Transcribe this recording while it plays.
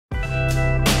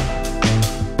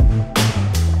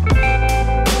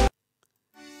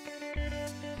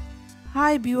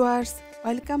Hi viewers,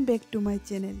 welcome back to my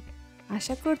channel.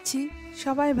 আশা করছি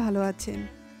সবাই ভালো আছেন।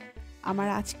 আমার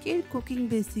আজকের cooking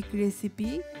basic recipe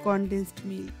condensed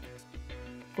milk.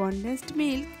 Condensed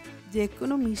milk যে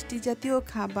কোনো মিষ্টি জাতীয়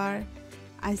খাবার,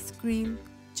 আইসক্রিম,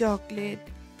 চকলেট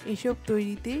এসব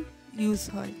তৈরিতে ইউজ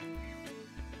হয়।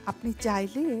 আপনি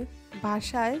চাইলে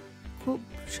বাসায় খুব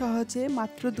সহজে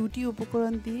মাত্র 2টি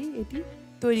উপকরণ দিয়ে এটি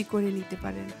তৈরি করে নিতে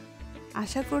পারেন।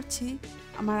 আশা করছি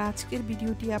আমার আজকের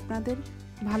ভিডিওটি আপনাদের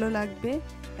ভালো লাগবে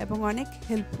এবং অনেক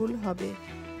হেল্পফুল হবে।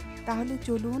 তাহলে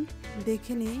চলুন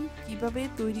দেখে নিই কীভাবে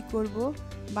তৈরি করব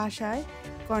বাসায়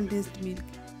কনডেন্সড মিল্ক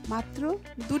মাত্র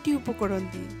 2টি উপকরণ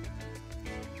দিয়ে।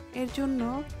 এর জন্য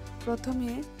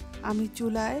প্রথমে আমি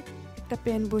চুলায় একটা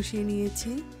প্যান বসিয়ে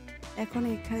নিয়েছি। এখন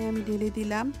এখানে আমি ঢেলে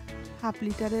দিলাম 1/2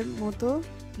 লিটারের মতো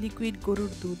লিকুইড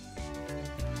গরুর দুধ।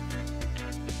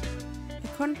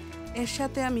 এখন এর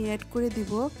সাথে আমি অ্যাড করে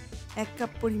দিব 1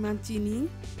 কাপ পরিমাণ চিনি।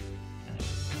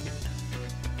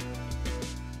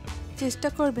 চেষ্টা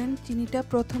করবেন চিনিটা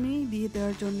প্রথমেই দিয়ে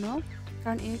দেওয়ার জন্য,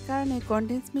 কারণ এর কারণে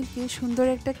কনডেন্স মিল্কে সুন্দর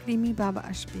একটা ক্রিমি ভাব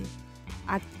আসবে।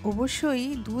 আর অবশ্যই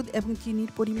দুধ এবং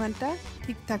চিনির পরিমাণটা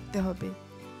ঠিক থাকতে হবে।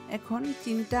 এখন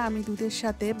চিনিটা আমি দুধের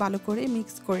সাথে ভালো করে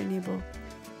মিক্স করে নেব।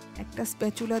 একটা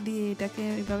স্প্যাচুলা দিয়ে এটাকে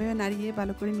এভাবে নাড়িয়ে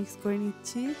ভালো করে মিক্স করে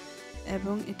নিচ্ছি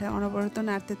এবং এটা অনবরত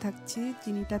নাড়তে থাকছি।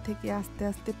 চিনিটা থেকে আস্তে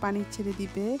আস্তে পানি ছেড়ে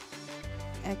দিবে।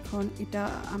 এখন এটা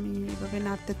আমি এভাবে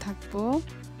নাড়তে থাকবো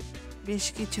বেশ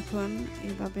কিছুক্ষণ।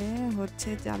 এভাবে হচ্ছে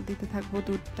জাল দিতে থাকবো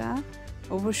দুধটা।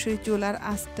 অবশ্যই চুলার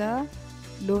আঁচটা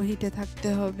লো হিটে থাকতে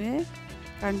হবে,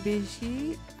 কারণ বেশি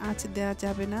আঁচ দেওয়া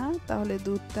যাবে না, তাহলে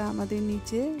দুধটা আমাদের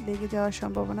নিচে লেগে যাওয়ার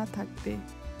সম্ভাবনা থাকবে।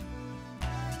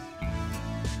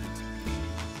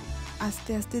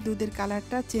 আস্তে আস্তে দুধের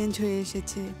কালারটা চেঞ্জ হয়ে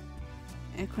এসেছে।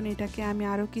 এখন এটাকে আমি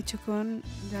আরও কিছুক্ষণ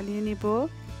জ্বালিয়ে নেব।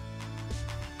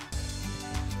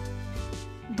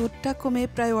 দুধটা কমে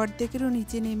প্রায় অর্ধেকেরও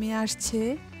নিচে নেমে আসছে।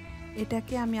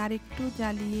 এটাকে আমি আরেকটু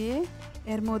জ্বালিয়ে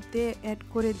এর মধ্যে অ্যাড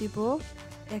করে দিব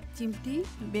 1 চিমটি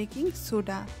বেকিং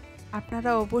সোডা।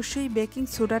 আপনারা অবশ্যই বেকিং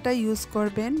সোডাটা ইউজ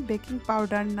করবেন, বেকিং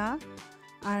পাউডার না।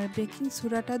 আর বেকিং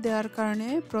সোডাটা দেওয়ার কারণে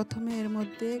প্রথমে এর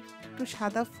মধ্যে একটু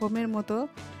সাদা ফোমের মতো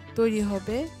তৈরি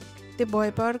হবে। এতে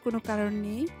ভয় পাওয়ার কোনো কারণ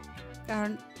নেই,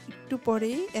 কারণ একটু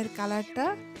পরেই এর কালারটা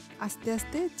আস্তে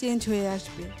আস্তে চেঞ্জ হয়ে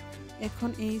আসবে। এখন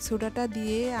এই সোডাটা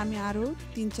দিয়ে আমি আরও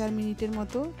 3-4 মিনিটের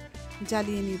মতো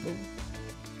জ্বালিয়ে নিব।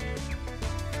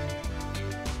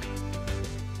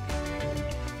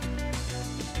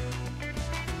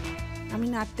 আমি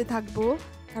নাড়তে থাকবো,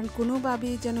 কারণ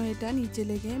কোনোভাবেই যেন এটা নিচে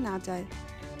লেগে না যায়।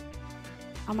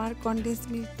 আমার কনডেন্স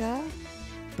মিল্কটা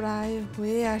প্রায়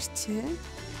হয়ে আসছে।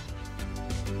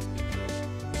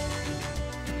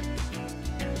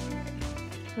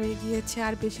 হয়ে গিয়েছে,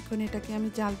 আর বেশিক্ষণ এটাকে আমি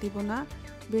জাল দিব না।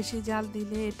 বেশি জাল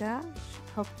দিলে এটা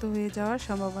শক্ত হয়ে যাওয়ার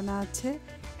সম্ভাবনা আছে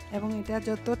এবং এটা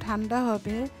যত ঠান্ডা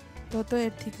হবে তত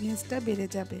এর থিকনেসটা বেড়ে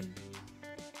যাবে।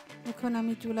 এখন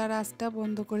আমি চুলার আঁচটা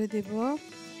বন্ধ করে দেব।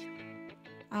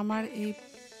 আমার এই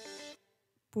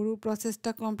পুরো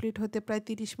প্রসেসটা কমপ্লিট হতে প্রায়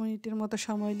 30 মিনিটের মতো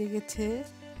সময় লেগেছে।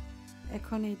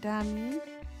 এখন এটা আমি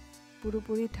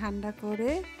পুরোপুরি ঠান্ডা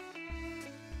করে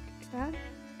একটা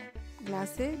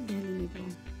গ্লাসে ঢেলে নেব।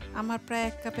 আমার প্রায়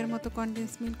 1 কাপের মতো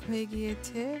কনডেন্স মিল্ক হয়ে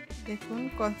গিয়েছে। দেখুন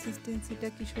কনসিস্টেন্সিটা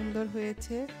কি সুন্দর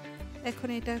হয়েছে। এখন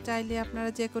এটা চাইলে আপনারা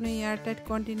যে কোনো এয়ারটাইট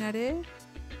কন্টেনারে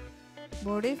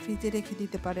ভরে ফ্রিজে রেখে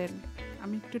দিতে পারেন।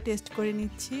 আমি একটু টেস্ট করে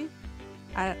নিচ্ছি।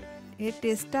 আর এর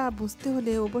টেস্টটা বুঝতে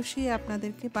হলে অবশ্যই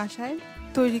আপনাদেরকে বাসায়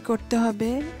তৈরি করতে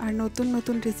হবে। আর নতুন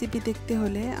নতুন রেসিপি দেখতে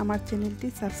হলে আমার চ্যানেলটি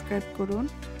সাবস্ক্রাইব করুন।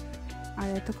 আর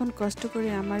এতক্ষণ কষ্ট করে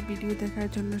আমার ভিডিও দেখার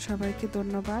জন্য সবাইকে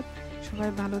ধন্যবাদ। সবাই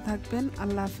ভালো থাকবেন।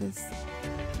 আল্লাহ হাফেজ।